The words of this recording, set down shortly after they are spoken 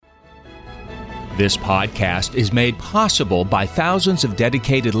This podcast is made possible by thousands of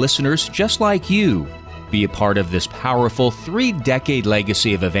dedicated listeners just like you. Be a part of this powerful 3-decade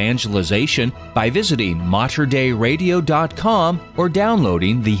legacy of evangelization by visiting materdeiradio.com or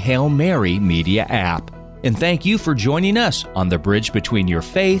downloading the Hail Mary Media app. And thank you for joining us on the bridge between your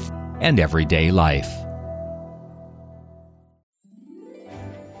faith and everyday life.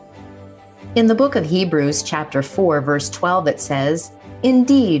 In the book of Hebrews, chapter 4, verse 12, it says,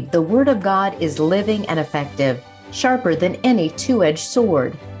 "Indeed, the word of God is living and effective, sharper than any two-edged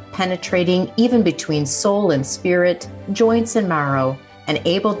sword, penetrating even between soul and spirit, joints and marrow, and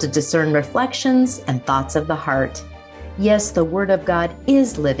able to discern reflections and thoughts of the heart." Yes, the word of God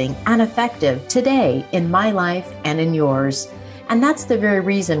is living and effective today in my life and in yours. And that's the very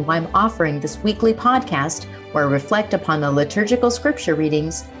reason why I'm offering this weekly podcast where I reflect upon the liturgical scripture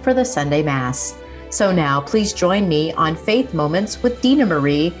readings for the Sunday Mass. So now please join me on Faith Moments with Dina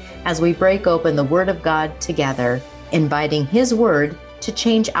Marie as we break open the Word of God together, inviting His Word to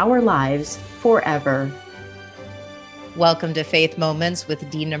change our lives forever. Welcome to Faith Moments with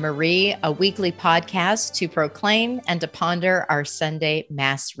Dina Marie, a weekly podcast to proclaim and to ponder our Sunday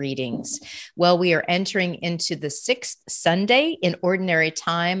Mass readings. Well, we are entering into the 6th Sunday in Ordinary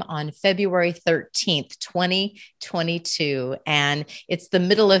Time on February 13th, 2022, and it's the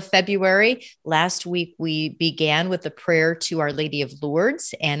middle of February. Last week, we began with a prayer to Our Lady of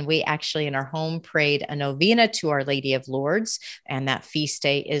Lourdes, and we actually in our home prayed a novena to Our Lady of Lourdes, and that feast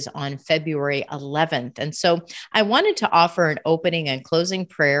day is on February 11th. And so I wanted to offer an opening and closing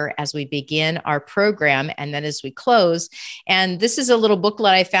prayer as we begin our program and then as we close. And this is a little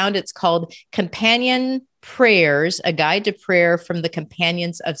booklet I found. It's called Companion Prayers, A Guide to Prayer from the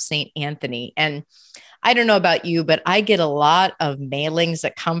Companions of St. Anthony. And I don't know about you, but I get a lot of mailings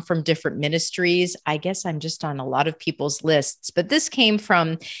that come from different ministries. I guess I'm just on a lot of people's lists, but this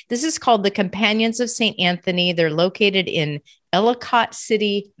is called the Companions of St. Anthony. They're located in Ellicott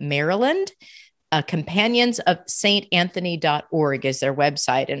City, Maryland. Companionsofsaintanthony.org is their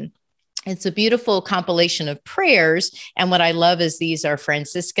website. And it's a beautiful compilation of prayers. And what I love is these are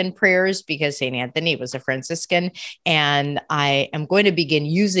Franciscan prayers because St. Anthony was a Franciscan. And I am going to begin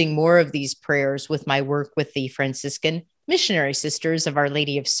using more of these prayers with my work with the Franciscan Missionary Sisters of Our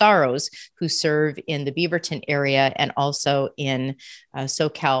Lady of Sorrows, who serve in the Beaverton area and also in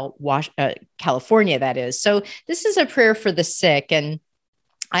California, that is. So this is a prayer for the sick. And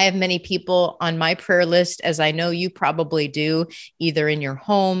I have many people on my prayer list, as I know you probably do, either in your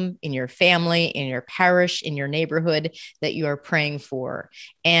home, in your family, in your parish, in your neighborhood, that you are praying for.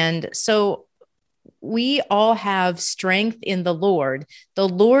 And so we all have strength in the Lord. The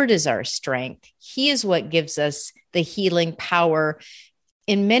Lord is our strength. He is what gives us the healing power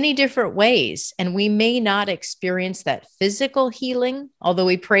in many different ways. And we may not experience that physical healing, although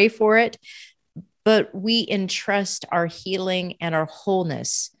we pray for it, but we entrust our healing and our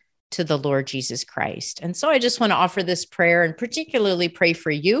wholeness to the Lord Jesus Christ. And so I just want to offer this prayer and particularly pray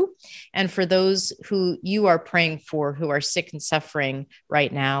for you and for those who you are praying for who are sick and suffering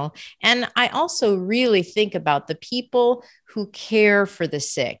right now. And I also really think about the people who care for the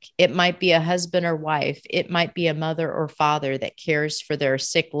sick. It might be a husband or wife. It might be a mother or father that cares for their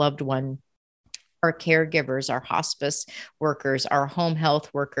sick loved one. Our caregivers, our hospice workers, our home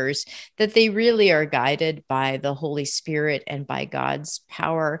health workers, that they really are guided by the Holy Spirit and by God's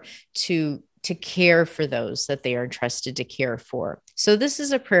power to care for those that they are entrusted to care for. So this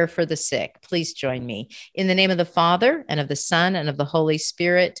is a prayer for the sick. Please join me. In the name of the Father, and of the Son, and of the Holy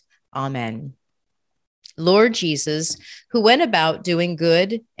Spirit. Amen. Lord Jesus, who went about doing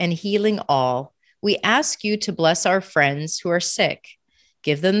good and healing all, we ask you to bless our friends who are sick.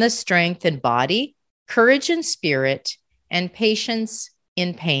 Give them the strength in body, courage in spirit, and patience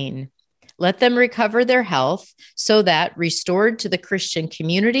in pain. Let them recover their health so that, restored to the Christian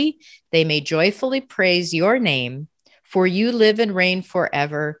community, they may joyfully praise your name, for you live and reign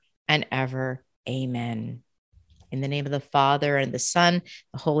forever and ever. Amen. In the name of the Father, and the Son,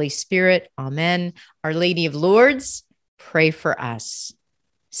 the Holy Spirit. Amen. Our Lady of Lourdes, pray for us.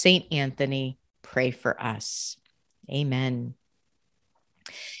 Saint Anthony, pray for us. Amen.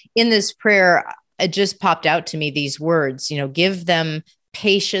 In this prayer, it just popped out to me these words, give them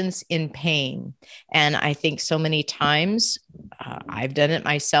patience in pain. And I think so many times I've done it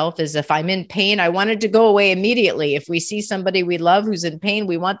myself, is if I'm in pain, I want it to go away immediately. If we see somebody we love who's in pain,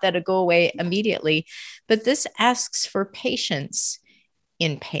 we want that to go away immediately. But this asks for patience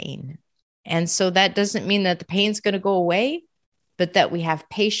in pain. And so that doesn't mean that the pain's going to go away, but that we have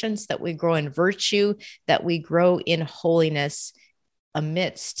patience, that we grow in virtue, that we grow in holiness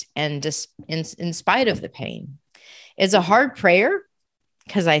amidst and in spite of the pain. It's a hard prayer.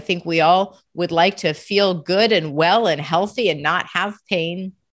 because I think we all would like to feel good and well and healthy and not have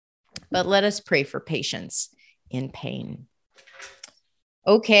pain. But let us pray for patience in pain.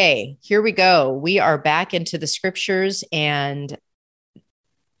 Okay, here we go. We are back into the scriptures, and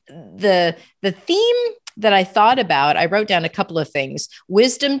the theme that I thought about, I wrote down a couple of things.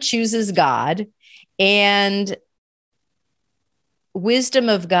 Wisdom chooses God, and wisdom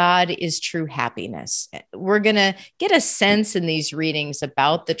of God is true happiness. We're going to get a sense in these readings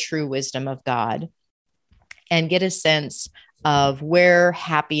about the true wisdom of God and get a sense of where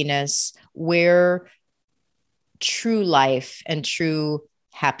happiness, where true life and true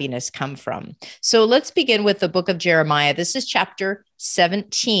happiness come from. So let's begin with the book of Jeremiah. This is chapter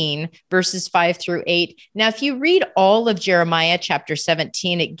 17, verses 5 through 8. Now, if you read all of Jeremiah chapter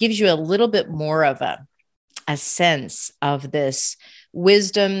 17, it gives you a little bit more of a sense of this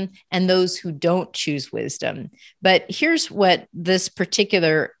wisdom and those who don't choose wisdom. But here's what this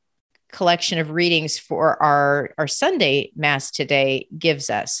particular collection of readings for our Sunday Mass today gives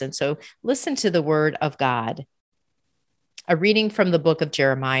us. And so listen to the word of God. A reading from the book of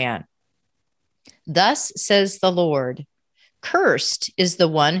Jeremiah. Thus says the Lord, cursed is the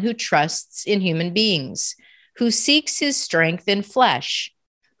one who trusts in human beings, who seeks his strength in flesh,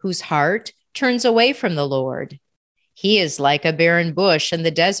 whose heart turns away from the Lord. He is like a barren bush in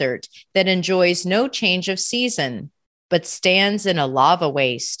the desert that enjoys no change of season, but stands in a lava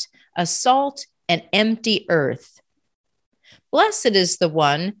waste, a salt and empty earth. Blessed is the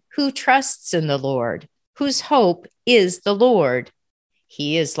one who trusts in the Lord, whose hope is the Lord.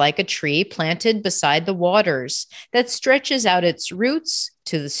 He is like a tree planted beside the waters that stretches out its roots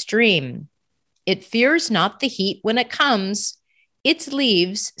to the stream. It fears not the heat when it comes. Its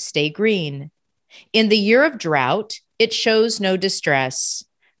leaves stay green. In the year of drought, it shows no distress,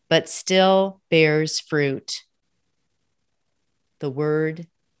 but still bears fruit. The word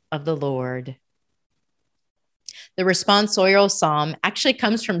of the Lord. The responsorial psalm actually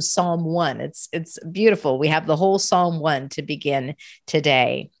comes from Psalm 1. It's beautiful. We have the whole Psalm 1 to begin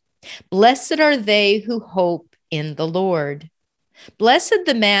today. Blessed are they who hope in the Lord. Blessed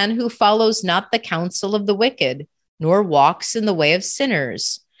the man who follows not the counsel of the wicked, nor walks in the way of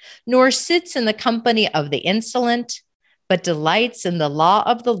sinners, nor sits in the company of the insolent, but delights in the law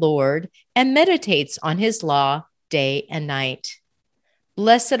of the Lord and meditates on his law day and night.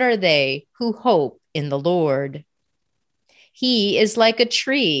 Blessed are they who hope in the Lord. He is like a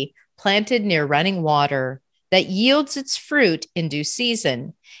tree planted near running water that yields its fruit in due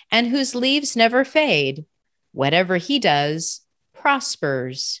season and whose leaves never fade. Whatever he does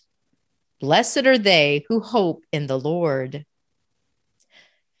prospers. Blessed are they who hope in the Lord.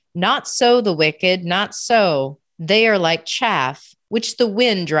 Not so the wicked, not so. They are like chaff, which the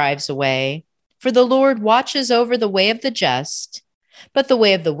wind drives away. For the Lord watches over the way of the just, but the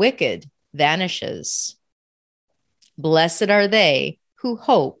way of the wicked vanishes. Blessed are they who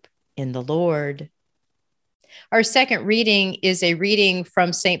hope in the Lord. Our second reading is a reading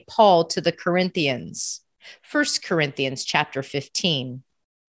from St. Paul to the Corinthians, 1 Corinthians chapter 15.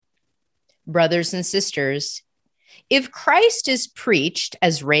 Brothers and sisters, if Christ is preached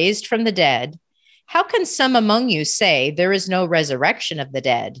as raised from the dead, how can some among you say there is no resurrection of the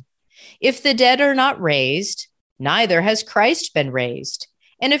dead? If the dead are not raised, neither has Christ been raised.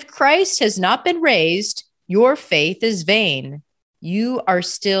 And if Christ has not been raised, your faith is vain. You are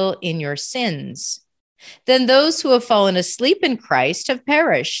still in your sins. Then those who have fallen asleep in Christ have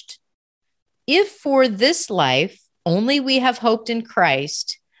perished. If for this life only we have hoped in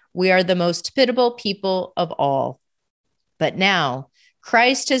Christ, we are the most pitiable people of all. But now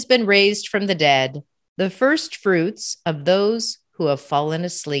Christ has been raised from the dead, the first fruits of those who have fallen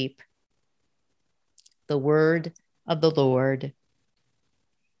asleep. The word of the Lord.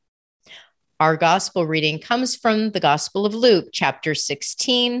 Our gospel reading comes from the Gospel of Luke, chapter 6,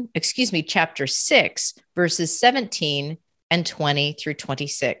 verses 17 and 20 through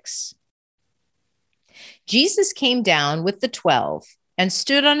 26. Jesus came down with the 12 and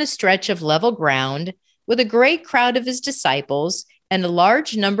stood on a stretch of level ground with a great crowd of his disciples and a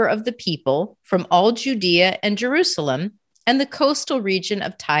large number of the people from all Judea and Jerusalem and the coastal region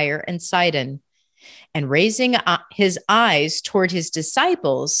of Tyre and Sidon. And raising his eyes toward his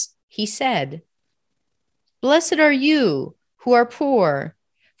disciples, he said, "Blessed are you who are poor,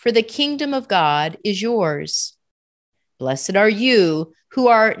 for the kingdom of God is yours. Blessed are you who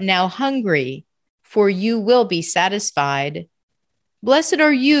are now hungry, for you will be satisfied. Blessed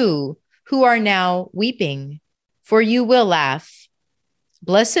are you who are now weeping, for you will laugh.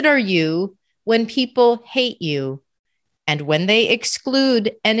 Blessed are you when people hate you, and when they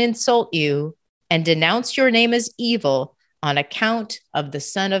exclude and insult you, and denounce your name as evil on account of the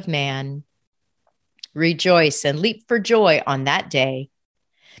Son of Man. Rejoice and leap for joy on that day.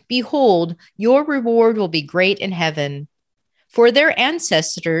 Behold, your reward will be great in heaven, for their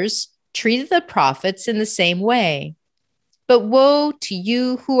ancestors treated the prophets in the same way. But woe to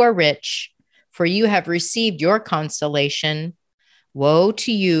you who are rich, for you have received your consolation. Woe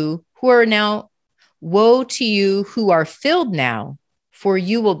to you who are filled now, for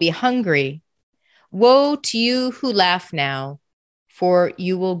you will be hungry. Woe to you who laugh now, for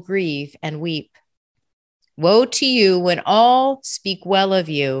you will grieve and weep. Woe to you when all speak well of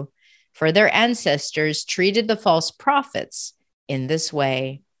you, for their ancestors treated the false prophets in this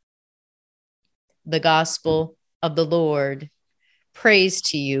way. The Gospel of the Lord. Praise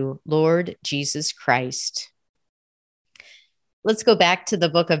to you, Lord Jesus Christ. Let's go back to the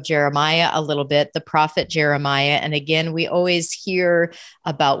book of Jeremiah a little bit, the prophet Jeremiah. And again, we always hear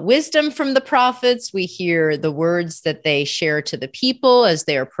about wisdom from the prophets. We hear the words that they share to the people as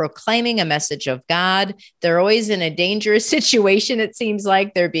they are proclaiming a message of God. They're always in a dangerous situation. It seems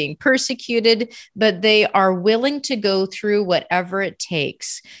like they're being persecuted, but they are willing to go through whatever it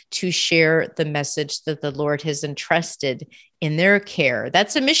takes to share the message that the Lord has entrusted in their care.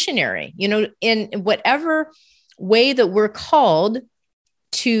 That's a missionary, in whatever way that we're called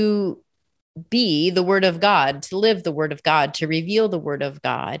to be the Word of God, to live the Word of God, to reveal the Word of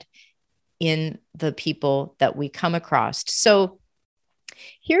God in the people that we come across. So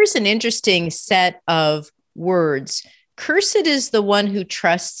here's an interesting set of words. Cursed is the one who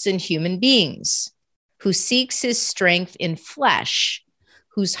trusts in human beings, who seeks his strength in flesh,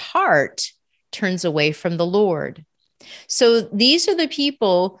 whose heart turns away from the Lord. So these are the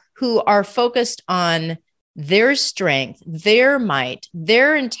people who are focused on their strength, their might,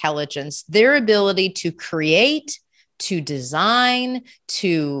 their intelligence, their ability to create, to design,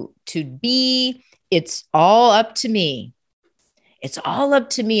 to be. It's all up to me. It's all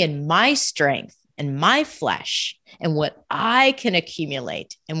up to me and my strength and my flesh and what I can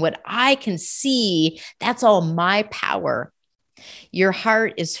accumulate and what I can see. That's all my power. Your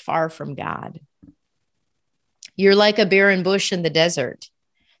heart is far from God. You're like a barren bush in the desert.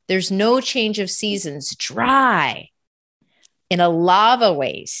 There's no change of seasons, dry in a lava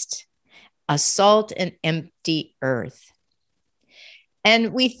waste, a salt and empty earth.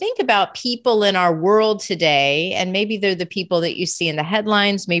 And we think about people in our world today, and maybe they're the people that you see in the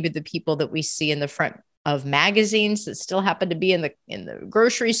headlines, maybe the people that we see in the front of magazines that still happen to be in the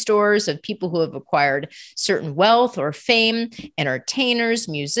grocery stores, of people who have acquired certain wealth or fame, entertainers,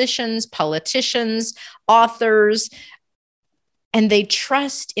 musicians, politicians, authors. And they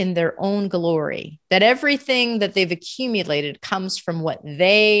trust in their own glory, that everything that they've accumulated comes from what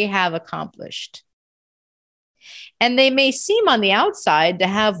they have accomplished. And they may seem on the outside to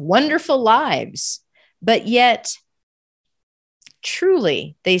have wonderful lives, but yet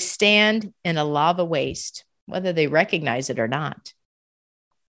truly they stand in a lava waste, whether they recognize it or not.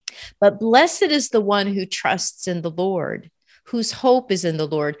 But blessed is the one who trusts in the Lord, whose hope is in the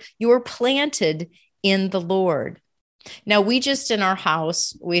Lord. You are planted in the Lord. Now, we just in our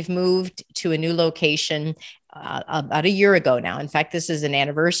house, we've moved to a new location about a year ago now. In fact, this is an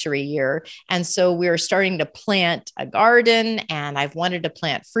anniversary year. And so we're starting to plant a garden, and I've wanted to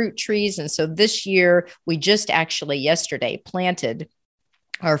plant fruit trees. And so this year, we just actually yesterday planted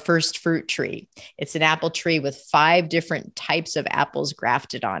our first fruit tree. It's an apple tree with 5 different types of apples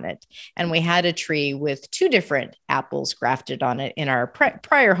grafted on it. And we had a tree with 2 different apples grafted on it in our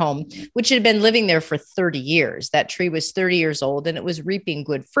prior home, which had been living there for 30 years. That tree was 30 years old and it was reaping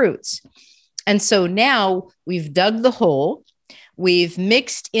good fruits. And so now we've dug the hole. We've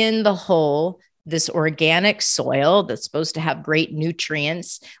mixed in the hole this organic soil that's supposed to have great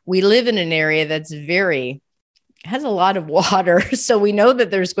nutrients. We live in an area that's has a lot of water. So we know that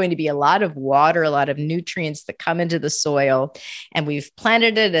there's going to be a lot of water, a lot of nutrients that come into the soil. And we've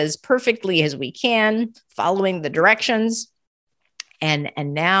planted it as perfectly as we can, following the directions. And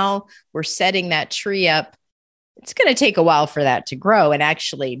now we're setting that tree up. It's going to take a while for that to grow and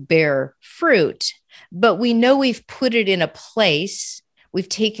actually bear fruit. But we know we've put it in a place, we've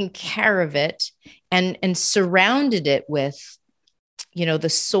taken care of it and surrounded it with the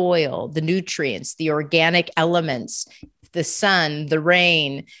soil, the nutrients, the organic elements, the sun, the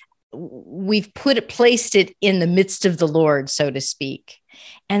rain. We've placed it in the midst of the Lord, so to speak.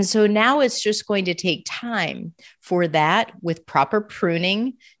 And so now it's just going to take time for that, with proper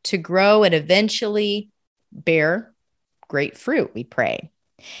pruning, to grow and eventually bear great fruit, we pray.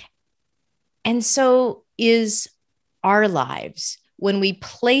 And so is our lives. When we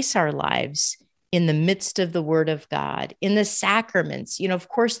place our lives in the midst of the Word of God, in the sacraments, of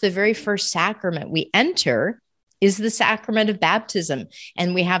course, the very first sacrament we enter is the sacrament of baptism.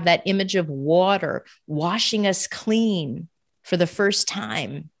 And we have that image of water washing us clean for the first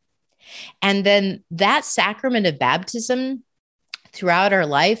time. And then that sacrament of baptism throughout our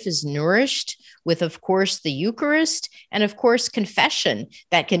life is nourished with, of course, the Eucharist and, of course, confession,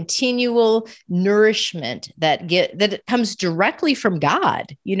 that continual nourishment that comes directly from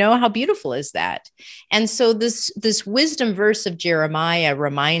God. You know, how beautiful is that? And so this wisdom verse of Jeremiah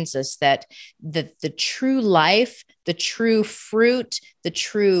reminds us that the true life, the true fruit, the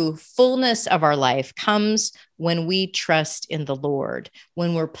true fullness of our life comes when we trust in the Lord,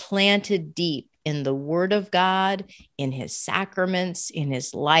 when we're planted deep in the Word of God, in His sacraments, in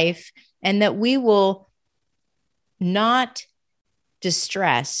His life, and that we will not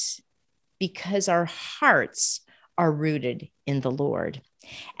distress because our hearts are rooted in the Lord.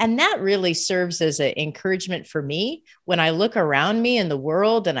 And that really serves as an encouragement for me when I look around me in the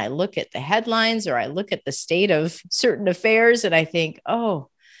world and I look at the headlines or I look at the state of certain affairs and I think, oh,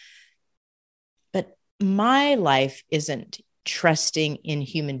 but my life isn't trusting in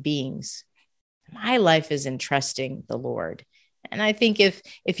human beings. My life is in trusting the Lord. And I think if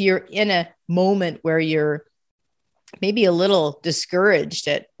you're in a moment where you're maybe a little discouraged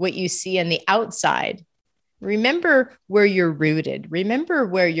at what you see on the outside, remember where you're rooted. Remember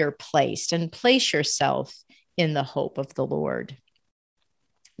where you're placed and place yourself in the hope of the Lord.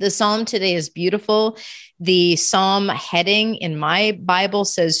 The psalm today is beautiful. The psalm heading in my Bible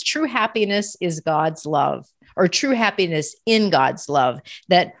says, true happiness is God's love, or true happiness in God's love,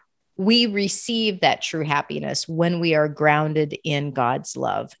 that we receive that true happiness when we are grounded in God's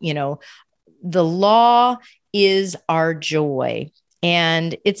love. You know, the law is our joy.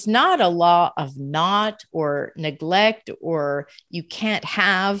 And it's not a law of not or neglect or you can't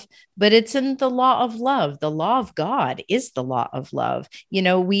have, but it's in the law of love. The law of God is the law of love. You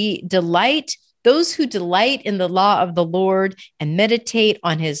know, those who delight in the law of the Lord and meditate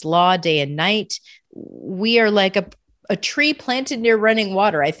on His law day and night, we are like a tree planted near running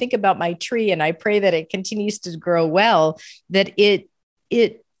water. I think about my tree and I pray that it continues to grow well, that it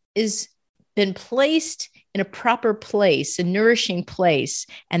is been placed in a proper place, a nourishing place,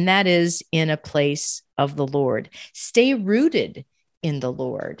 and that is in a place of the Lord. Stay rooted in the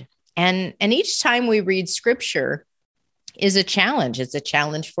Lord. And each time we read scripture is a challenge. It's a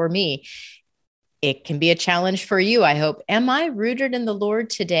challenge for me. It can be a challenge for you, I hope. Am I rooted in the Lord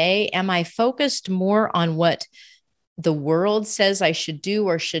today? Am I focused more on what the world says I should do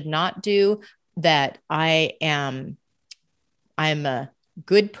or should not do, that I'm a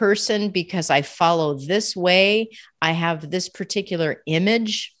good person because I follow this way, I have this particular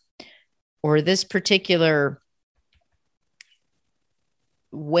image or this particular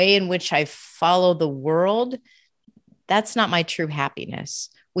way in which I follow the world? That's not my true happiness.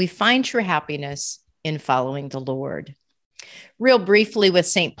 We find true happiness in following the Lord. Real briefly with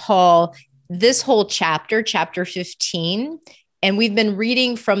St. Paul, this whole chapter 15, and we've been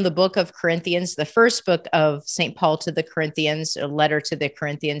reading from the book of Corinthians, the first book of St. Paul to the Corinthians, a letter to the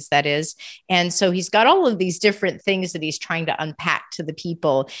Corinthians, that is. And so he's got all of these different things that he's trying to unpack to the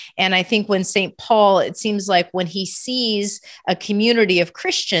people. And I think when St. Paul, it seems like when he sees a community of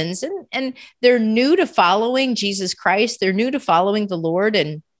Christians and they're new to following Jesus Christ, they're new to following the Lord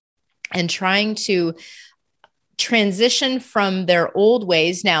and trying to transition from their old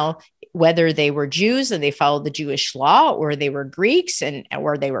ways. Now, whether they were Jews and they followed the Jewish law, or they were Greeks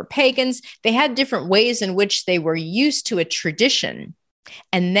or they were pagans, they had different ways in which they were used to a tradition.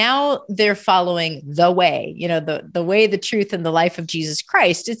 And now they're following the way, the way, the truth, and the life of Jesus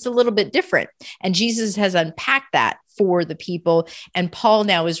Christ. It's a little bit different. And Jesus has unpacked that for the people. And Paul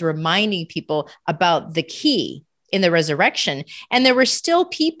now is reminding people about the key in the resurrection. And there were still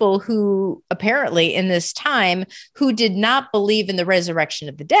people who apparently in this time who did not believe in the resurrection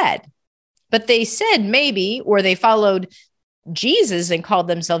of the dead. But they said maybe, or they followed Jesus and called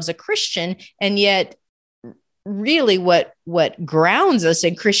themselves a Christian. And yet really what grounds us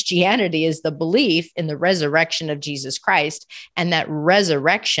in Christianity is the belief in the resurrection of Jesus Christ. And that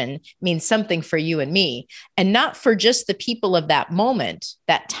resurrection means something for you and me, and not for just the people of that moment,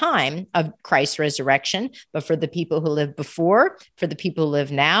 that time of Christ's resurrection, but for the people who lived before, for the people who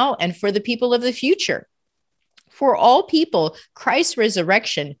live now, and for the people of the future. For all people, Christ's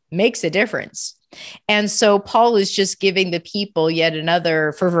resurrection makes a difference. And so Paul is just giving the people yet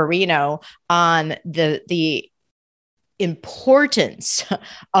another fervorino on the importance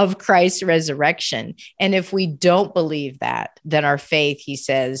of Christ's resurrection. And if we don't believe that, then our faith, he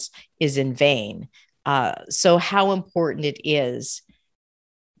says, is in vain. So how important it is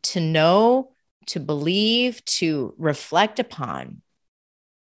to know, to believe, to reflect upon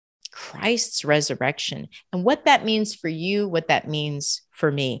Christ's resurrection and what that means for you, what that means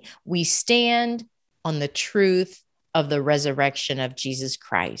for me. We stand on the truth of the resurrection of Jesus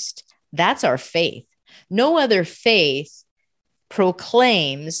Christ. That's our faith. No other faith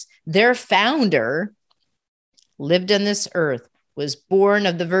proclaims their founder lived on this earth, was born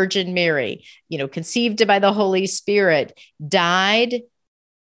of the Virgin Mary, conceived by the Holy Spirit, died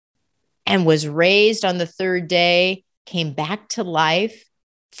and was raised on the third day, came back to life,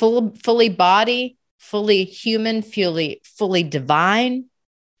 fully body, fully human, fully divine,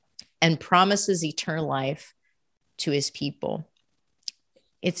 and promises eternal life to his people.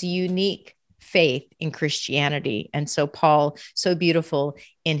 It's a unique faith in Christianity. And so Paul, so beautiful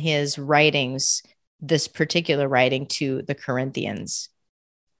in his writings, this particular writing to the Corinthians.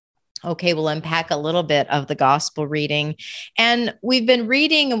 Okay, we'll unpack a little bit of the gospel reading. And we've been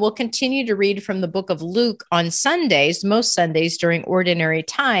reading and we'll continue to read from the book of Luke on Sundays, most Sundays during ordinary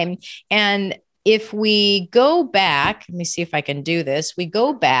time. And if we go back, let me see if I can do this. We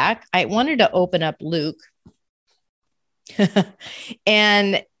go back. I wanted to open up Luke.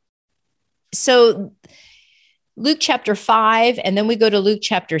 And so Luke chapter 5, and then we go to Luke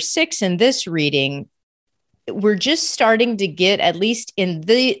chapter 6 in this reading. We're just starting to get, at least in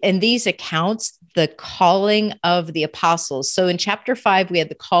these accounts, the calling of the apostles. So in chapter 5, we had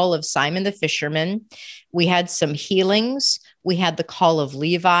the call of Simon the fisherman. We had some healings. We had the call of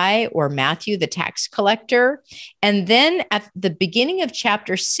Levi or Matthew, the tax collector. And then at the beginning of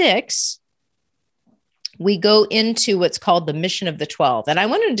chapter 6, we go into what's called the mission of the 12. And I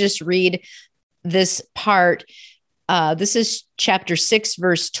want to just read this part. This is chapter 6,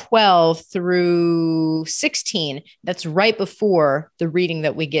 verse 12 through 16. That's right before the reading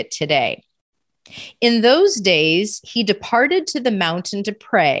that we get today. In those days, he departed to the mountain to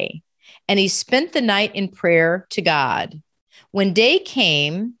pray, and he spent the night in prayer to God. When day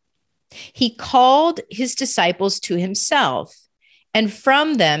came, he called his disciples to himself, and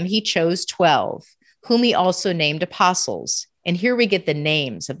from them he chose 12, whom he also named apostles. And here we get the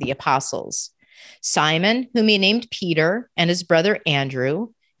names of the apostles. Simon, whom he named Peter, and his brother Andrew,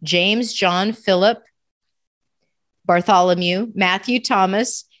 James, John, Philip, Bartholomew, Matthew,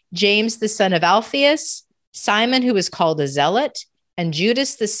 Thomas, James, the son of Alphaeus, Simon, who was called a zealot, and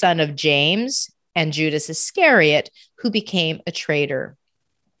Judas, the son of James, and Judas Iscariot, who became a traitor.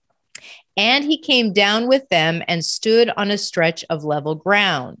 And he came down with them and stood on a stretch of level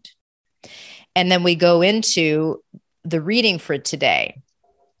ground. And then we go into the reading for today.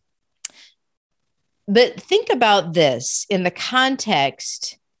 But think about this in the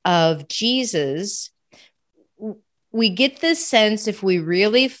context of Jesus. We get this sense, if we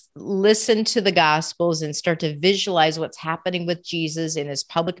really listen to the Gospels and start to visualize what's happening with Jesus in his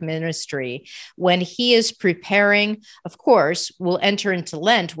public ministry, when he is preparing, of course, we'll enter into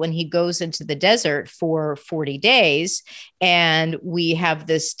Lent when he goes into the desert for 40 days. And we have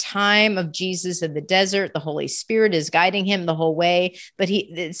this time of Jesus in the desert. The Holy Spirit is guiding him the whole way. But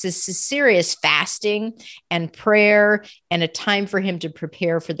it's a serious fasting and prayer and a time for him to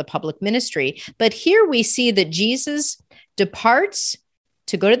prepare for the public ministry. But here we see that Jesus departs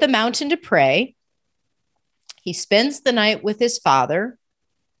to go to the mountain to pray. He spends the night with his Father.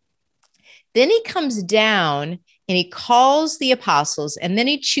 Then he comes down and he calls the apostles, and then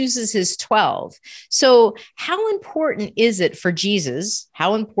he chooses his 12. So how important is it for Jesus?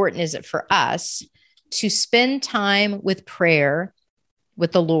 How important is it for us to spend time with prayer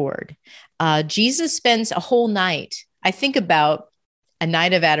with the Lord? Jesus spends a whole night. I think about a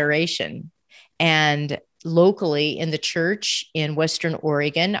night of adoration, and locally in the church in Western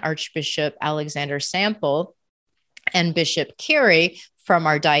Oregon, Archbishop Alexander Sample and Bishop Carey from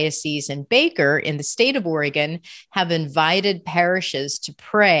our diocese in Baker in the state of Oregon have invited parishes to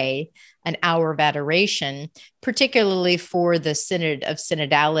pray an hour of adoration, particularly for the Synod of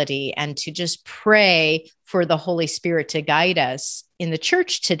Synodality, and to just pray for the Holy Spirit to guide us in the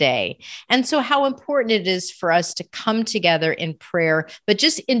church today. And so how important it is for us to come together in prayer, but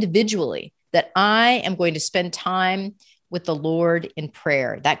just individually, that I am going to spend time with the Lord in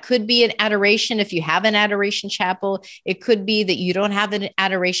prayer. That could be an adoration if you have an adoration chapel. It could be that you don't have an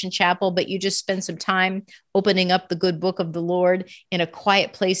adoration chapel, but you just spend some time opening up the good book of the Lord in a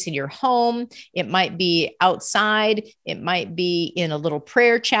quiet place in your home. It might be outside. It might be in a little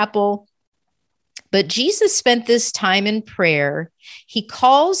prayer chapel. But Jesus spent this time in prayer. He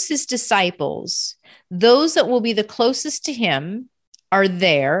calls his disciples, those that will be the closest to him are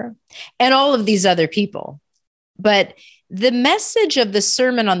there, and all of these other people. But the message of the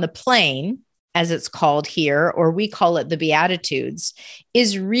Sermon on the Plain, as it's called here, or we call it the Beatitudes,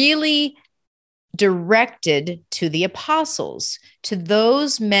 is really directed to the apostles, to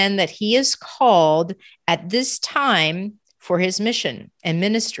those men that he has called at this time for his mission and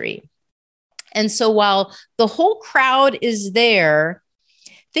ministry. And so while the whole crowd is there,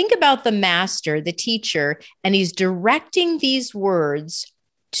 think about the master, the teacher, and he's directing these words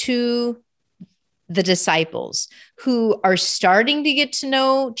to the disciples who are starting to get to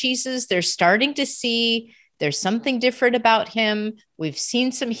know Jesus. They're starting to see there's something different about him. We've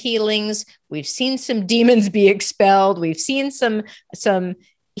seen some healings. We've seen some demons be expelled. We've seen some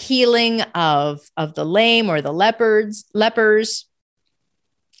healing of the lame or the lepers.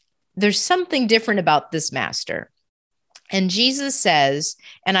 There's something different about this master. And Jesus says,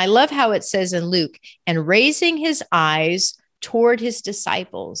 and I love how it says in Luke, and raising his eyes toward his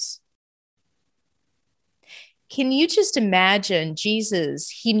disciples. Can you just imagine Jesus?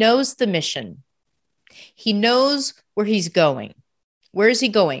 He knows the mission. He knows where he's going. Where is he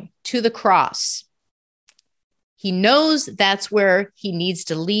going? To the cross. He knows that's where he needs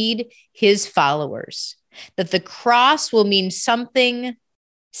to lead his followers, that the cross will mean something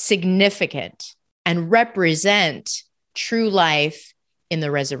significant and represent true life in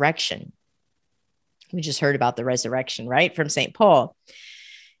the resurrection. We just heard about the resurrection, right? From St. Paul.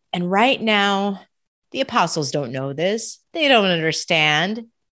 And right now, the apostles don't know this. They don't understand.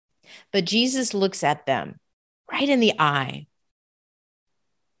 But Jesus looks at them right in the eye.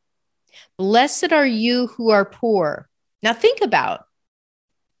 Blessed are you who are poor. Now think about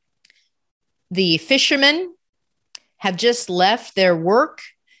the fishermen have just left their work,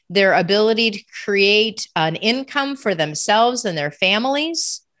 their ability to create an income for themselves and their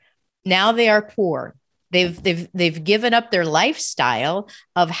families. Now they are poor. They've given up their lifestyle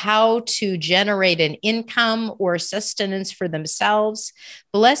of how to generate an income or sustenance for themselves.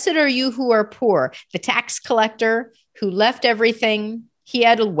 Blessed are you who are poor. The tax collector who left everything, he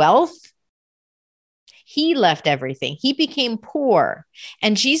had wealth. He left everything. He became poor.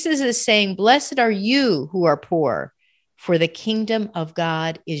 And Jesus is saying, blessed are you who are poor, for the kingdom of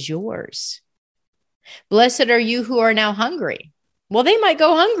God is yours. Blessed are you who are now hungry. Well, they might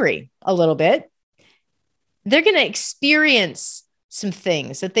go hungry a little bit. They're going to experience some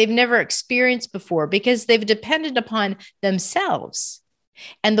things that they've never experienced before because they've depended upon themselves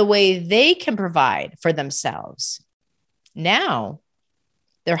and the way they can provide for themselves. Now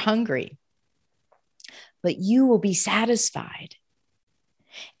they're hungry, but you will be satisfied.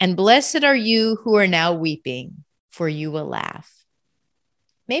 And blessed are you who are now weeping, for you will laugh.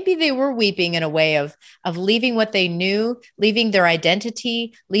 Maybe they were weeping in a way of leaving what they knew, leaving their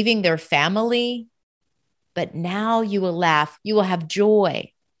identity, leaving their family. But now you will laugh. You will have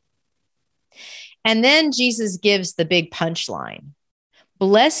joy. And then Jesus gives the big punchline.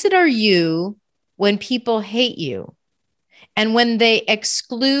 Blessed are you when people hate you and when they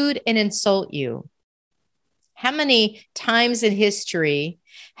exclude and insult you. How many times in history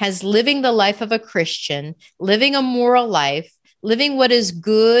has living the life of a Christian, living a moral life, living what is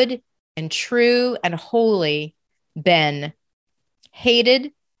good and true and holy, been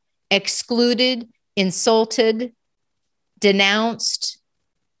hated, excluded, insulted, denounced?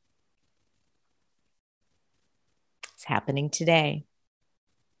 It's happening today.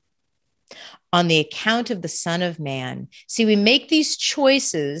 On the account of the Son of Man. See, we make these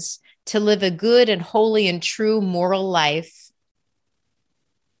choices to live a good and holy and true moral life.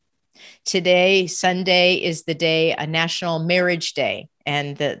 Today, Sunday, is the day, a National Marriage Day.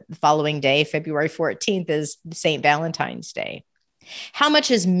 And the following day, February 14th, is St. Valentine's Day. How much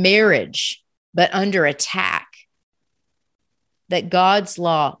is marriage but under attack? That God's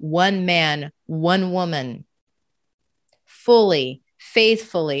law, one man, one woman, fully,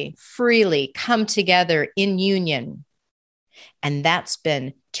 faithfully, freely come together in union. And that's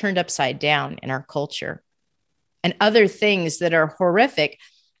been turned upside down in our culture. And other things that are horrific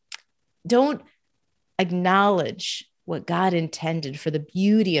don't acknowledge what God intended for the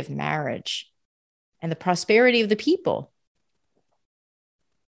beauty of marriage and the prosperity of the people.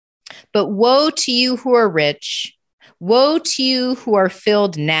 But woe to you who are rich. Woe to you who are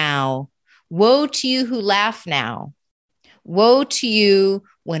filled now. Woe to you who laugh now. Woe to you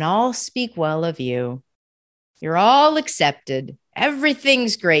when all speak well of you. You're all accepted.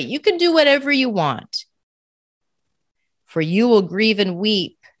 Everything's great. You can do whatever you want. For you will grieve and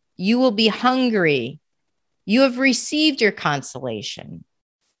weep. You will be hungry. You have received your consolation.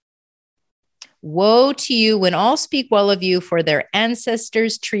 Woe to you when all speak well of you, for their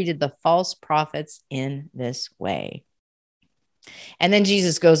ancestors treated the false prophets in this way. And then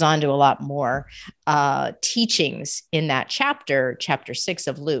Jesus goes on to a lot more teachings in that chapter 6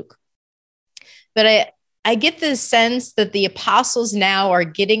 of Luke. But I get this sense that the apostles now are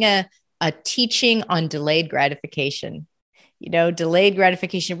getting a a teaching on delayed gratification. Delayed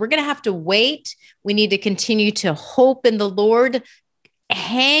gratification. We're going to have to wait. We need to continue to hope in the Lord,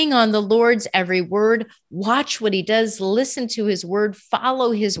 hang on the Lord's every word, watch what he does, listen to his word,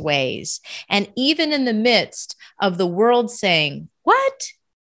 follow his ways. And even in the midst of the world saying, "What?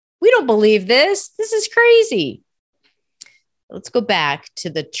 We don't believe this. This is crazy." Let's go back to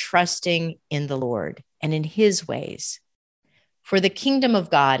the trusting in the Lord and in his ways. For the kingdom of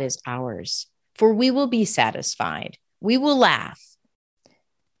God is ours, for we will be satisfied. We will laugh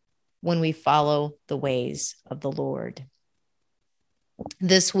when we follow the ways of the Lord.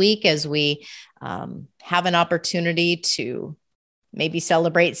 This week, as we have an opportunity to maybe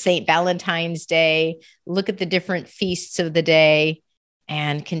celebrate St. Valentine's Day, look at the different feasts of the day,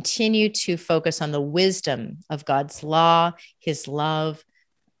 and continue to focus on the wisdom of God's law, his love,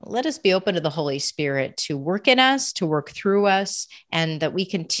 let us be open to the Holy Spirit to work in us, to work through us, and that we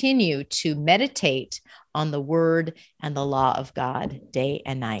continue to meditate on the word and the law of God day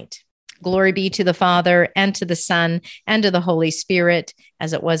and night. Glory be to the Father, and to the Son, and to the Holy Spirit,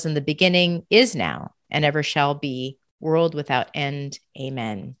 as it was in the beginning, is now, and ever shall be, world without end.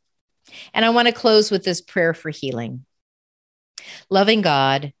 Amen. And I want to close with this prayer for healing. Loving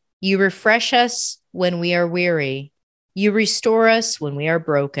God, you refresh us when we are weary. You restore us when we are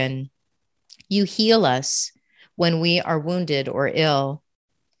broken. You heal us when we are wounded or ill.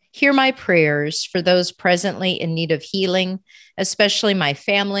 Hear my prayers for those presently in need of healing, especially my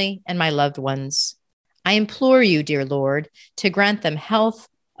family and my loved ones. I implore you, dear Lord, to grant them health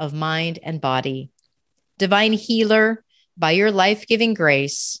of mind and body. Divine healer, by your life-giving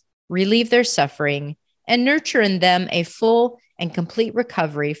grace, relieve their suffering and nurture in them a full and complete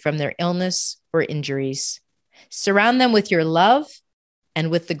recovery from their illness or injuries. Surround them with your love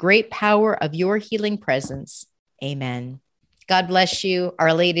and with the great power of your healing presence. Amen. God bless you.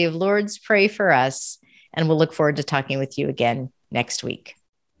 Our Lady of Lourdes, pray for us, and we'll look forward to talking with you again next week.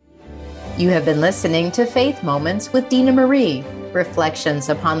 You have been listening to Faith Moments with Dina Marie, reflections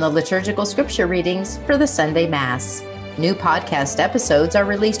upon the liturgical scripture readings for the Sunday Mass. New podcast episodes are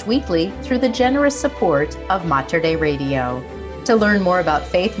released weekly through the generous support of Mater Dei Radio. To learn more about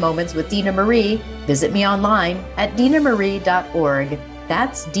Faith Moments with Dina Marie, visit me online at dinamarie.org.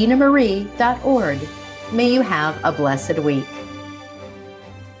 That's dinamarie.org. May you have a blessed week.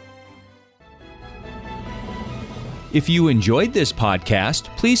 If you enjoyed this podcast,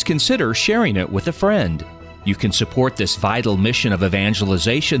 please consider sharing it with a friend. You can support this vital mission of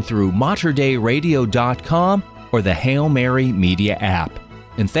evangelization through materdeiradio.com or the Hail Mary Media app.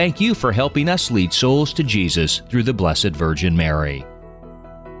 And thank you for helping us lead souls to Jesus through the Blessed Virgin Mary.